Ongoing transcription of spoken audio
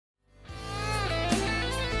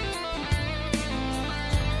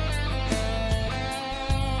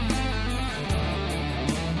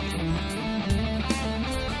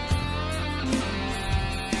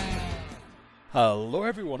Hello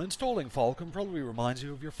everyone, installing Falcon probably reminds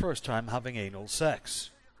you of your first time having anal sex.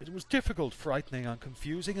 It was difficult, frightening and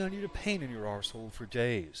confusing and you'd a pain in your arsehole for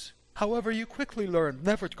days. However, you quickly learned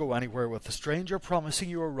never to go anywhere with a stranger promising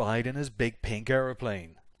you a ride in his big pink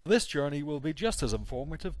aeroplane. This journey will be just as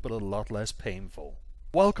informative but a lot less painful.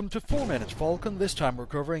 Welcome to 4 Minute Falcon, this time we're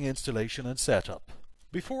covering installation and setup.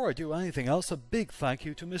 Before I do anything else, a big thank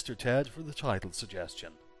you to Mr. Ted for the title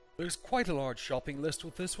suggestion. There's quite a large shopping list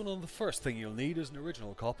with this one, and the first thing you'll need is an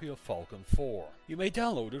original copy of Falcon 4. You may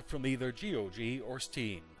download it from either GOG or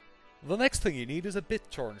Steam. The next thing you need is a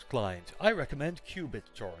BitTorrent client. I recommend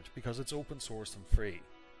Qtorrent because it's open source and free.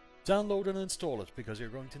 Download and install it because you're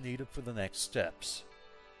going to need it for the next steps.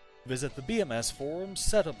 Visit the BMS forums,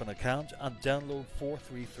 set up an account and download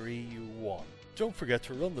 4.33 U1. Don't forget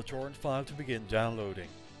to run the torrent file to begin downloading.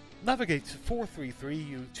 Navigate to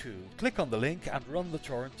 4.33 U2, click on the link and run the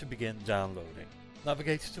torrent to begin downloading.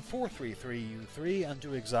 Navigate to 4.33 U3 and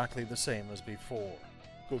do exactly the same as before.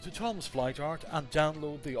 Go to Tom's Flight Art and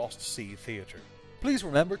download the Ostsee Theatre. Please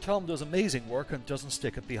remember, Tom does amazing work and doesn't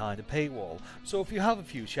stick it behind a paywall, so if you have a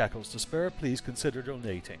few shekels to spare, please consider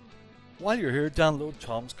donating. While you're here, download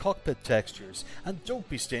Tom's Cockpit Testures, and don't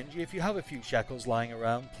be stingy. If you have a few shekels lying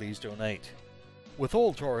around, please donate. With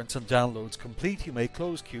all torrents and downloads complete, you may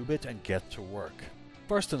close Qubit and get to work.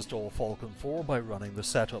 First install Falcon 4 by running the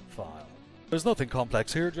setup file. There's nothing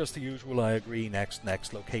complex here, just the usual I agree, next,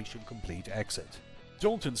 location, complete, exit.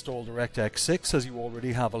 Don't install DirectX 6 as you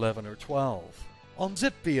already have 11 or 12.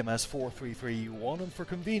 Unzip BMS 4.33 U1 and for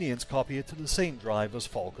convenience copy it to the same drive as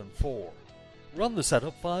Falcon 4. Run the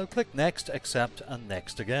setup file, click Next, Accept and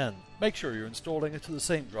Next again. Make sure you're installing it to the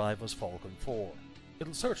same drive as Falcon 4.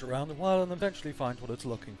 It'll search around a while and eventually find what it's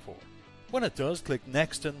looking for. When it does, click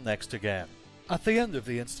Next and Next again. At the end of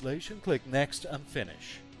the installation, click Next and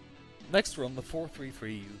Finish. Next, run the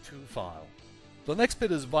 4.33 U2 file. The next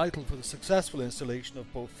bit is vital for the successful installation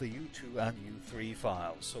of both the U2 and U3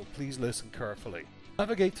 files, so please listen carefully.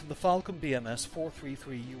 Navigate to the Falcon BMS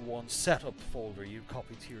 4.33 U1 setup folder you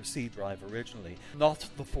copied to your C drive originally, not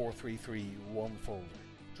the 4.33 U1 folder.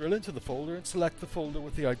 Drill into the folder and select the folder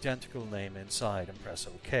with the identical name inside and press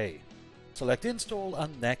OK. Select Install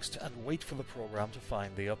and Next and wait for the program to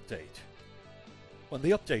find the update. When the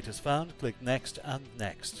update is found, click Next and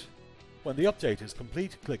Next. When the update is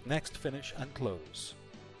complete, click Next, Finish and Close.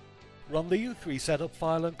 Run the U3 setup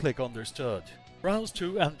file and click Understood. Browse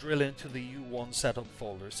to and drill into the U1 setup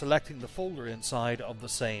folder, selecting the folder inside of the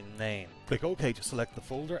same name. Click OK to select the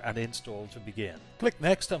folder and install to begin. Click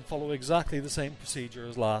Next and follow exactly the same procedure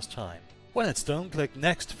as last time. When it's done, click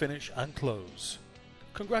Next, Finish and Close.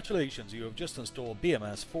 Congratulations, you have just installed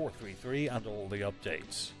BMS 4.33 and all the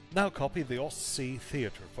updates. Now copy the Ostsee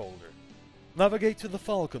Theatre folder. Navigate to the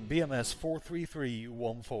Falcon BMS 4.33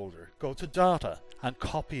 U1 folder. Go to Data and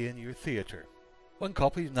copy in your theatre. When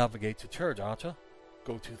copied, navigate to Teradata,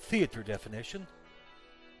 go to Theatre Definition,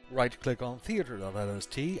 right-click on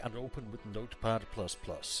Theatre.lst and open with Notepad++.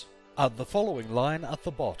 Add the following line at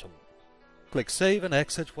the bottom. Click Save and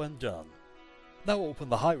Exit when done. Now open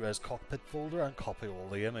the high-res Cockpit folder and copy all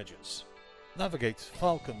the images. Navigate to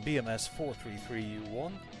Falcon BMS 4.33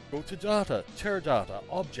 U1, go to Data, Teradata,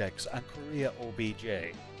 Objects and Korea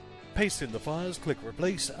OBJ. Paste in the files, click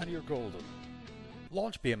Replace and you're golden.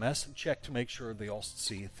 Launch BMS and check to make sure the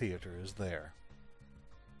Ostsee Theatre is there.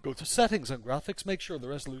 Go to Settings and Graphics, make sure the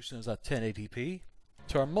resolution is at 1080p.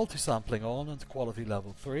 Turn multisampling on and to quality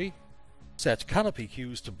level 3. Set canopy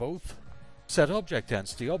hues to both. Set object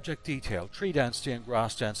density, object detail, tree density and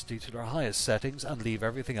grass density to their highest settings and leave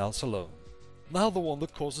everything else alone. Now the one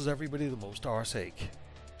that causes everybody the most arseache.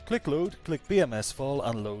 Click Load, click BMS Full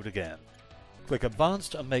and load again. Click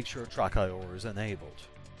Advanced and make sure Track IO is enabled.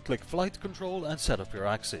 Click Flight Control and set up your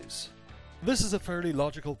axes. This is a fairly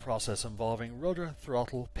logical process involving rudder,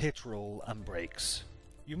 throttle, pitch roll and brakes.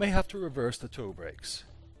 You may have to reverse the toe brakes.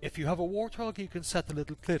 If you have a Warthog, you can set the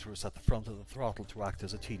little clitoris at the front of the throttle to act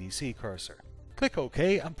as a TDC cursor. Click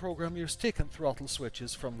OK and program your stick and throttle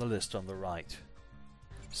switches from the list on the right.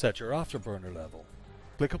 Set your afterburner level.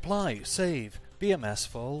 Click Apply, Save, BMS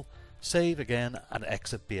Full, Save again and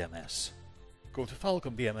exit BMS. Go to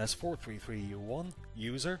Falcon BMS 4.33 U1,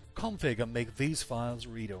 User, Config and make these files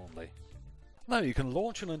read-only. Now you can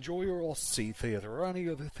launch and enjoy your Ostsee Theatre or any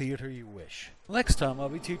other theatre you wish. Next time I'll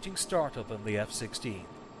be teaching Startup in the F-16.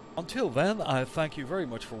 Until then, I thank you very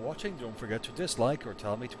much for watching. Don't forget to dislike or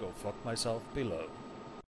tell me to go fuck myself below.